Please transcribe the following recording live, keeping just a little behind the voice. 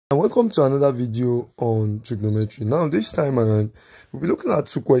And welcome to another video on trigonometry. Now this time around, we'll be looking at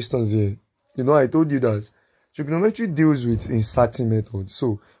two questions here. I told you that trigonometry deals with inserting method.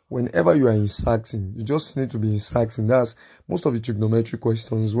 So whenever you are inserting, you just need to be inserting. That's most of the trigonometry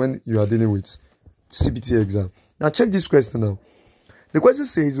questions when you are dealing with CBT exam. Now check this question now. The question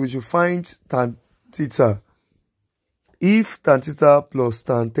says we should find tan theta if tan theta plus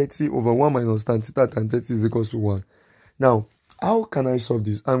tan 30 over 1 minus tan theta tan 30 is equals to 1. Now, how can I solve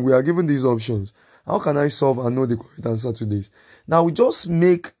this? And we are given these options. How can I solve and know the correct answer to this? Now, we just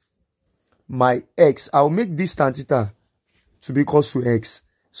make my x. I'll make this tan theta to be equal to x.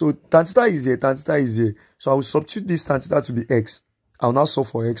 So, tan theta is here, tan theta is here. So, I will substitute this tan theta to be x. I'll now solve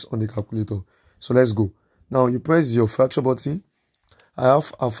for x on the calculator. So, let's go. Now, you press your fraction button. I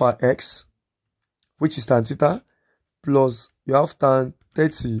have alpha x, which is tan theta, plus you have tan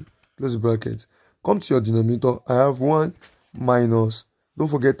 30, close the bracket. Come to your denominator. I have 1 minus, don't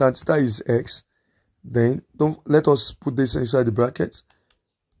forget tan theta is x. Then let us put this inside the bracket.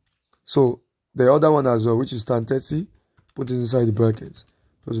 So the other one as well, which is tan 30, put it inside the bracket.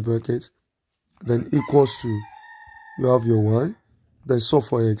 Close the bracket. Then equals to, you have your 1. Then solve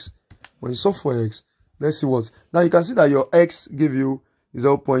for x. When you solve for x, let's see what. Now you can see that your x give you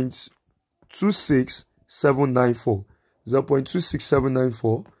 0.26794.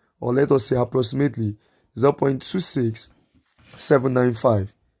 0.26794, or let us say approximately 0.26795.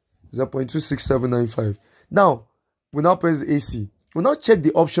 0.26795. Now, we now press AC. We now check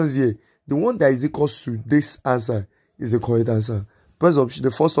the options here. The one that is equals to this answer is the correct answer. Press option,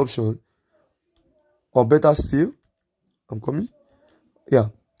 the first option, or better still, I'm coming. Yeah,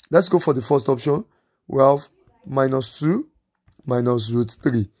 let's go for the first option. We have minus 2 minus root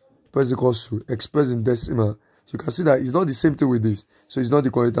 3. Press equals to, express in decimal. You can see that it's not the same thing with this. So it's not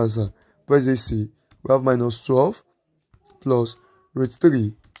the correct answer. Press AC. We have minus 12 plus root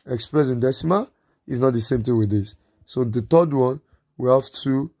 3 expressed in decimal is not the same thing with this. So the third one, we have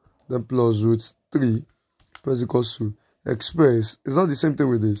 2 then plus root 3. Press equals to express. It's not the same thing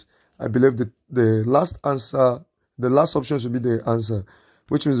with this. I believe the last answer, the last option should be the answer.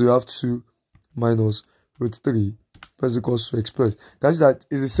 Which means we have 2 minus root 3. Press equals to express. That is that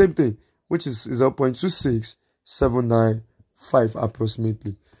is the same thing. Which is 0.26795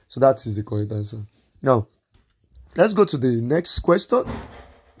 approximately. So that is the correct answer. Now, let's go to the next question.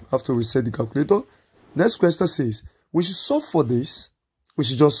 After we set the calculator. Next question says, we should solve for this. We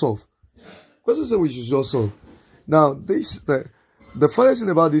should just solve. Question says we should just solve. Now, the funniest thing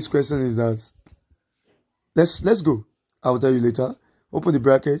about this question is that, let's go. I will tell you later. Open the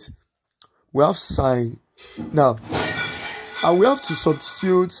bracket. We have sine. Now, I will have to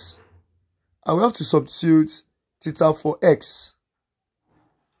substitute theta for x.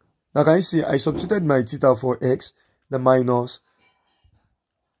 Now can you see I substituted my theta for x, the minus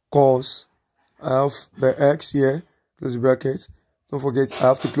cos. I have the x here, close the bracket. Don't forget I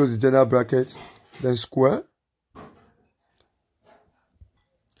have to close the general bracket, then square.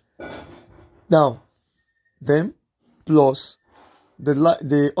 Now, then plus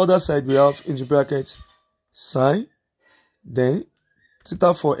the other side we have into bracket sine, then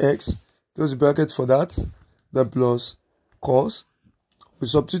theta for x. Close the bracket for that, then plus cos. We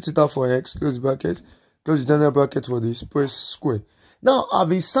substitute theta for x, close the bracket, close the general bracket for this, press square. Now,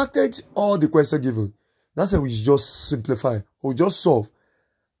 I've inserted all the question given. That's why we just simplify, or just solve.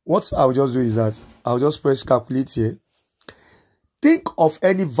 What I'll just do is that I'll just press calculate here. Think of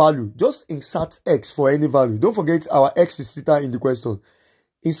any value, just insert x for any value. Don't forget our x is theta in the question.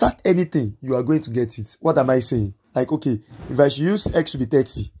 Insert anything, you are going to get it. What am I saying? Like, okay, if I should use x to be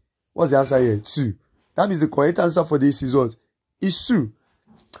 30, what's the answer here? 2. That means the correct answer for this is what? Is 2.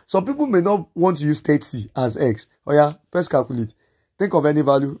 Some people may not want to use 30 as x. Oh yeah, press calculate. Think of any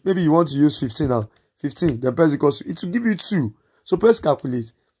value. Maybe you want to use 15 now. 15, then press equals to, it will give you 2. So press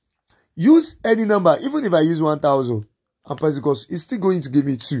calculate. Use any number, even if I use 1000 and press equals to, it's still going to give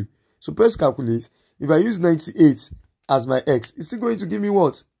me 2. So press calculate. If I use 98 as my x, it's still going to give me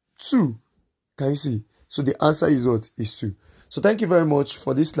what? 2. Can you see? So the answer is what? Is 2. So thank you very much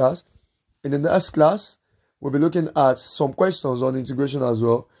for this class. In the next class, we'll be looking at some questions on integration as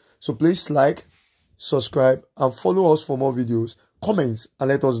well. So please like, subscribe, and follow us for more videos. Comments and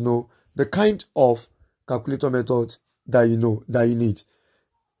let us know the kind of calculator method that you need.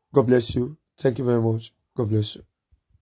 God bless you. Thank you very much. God bless you.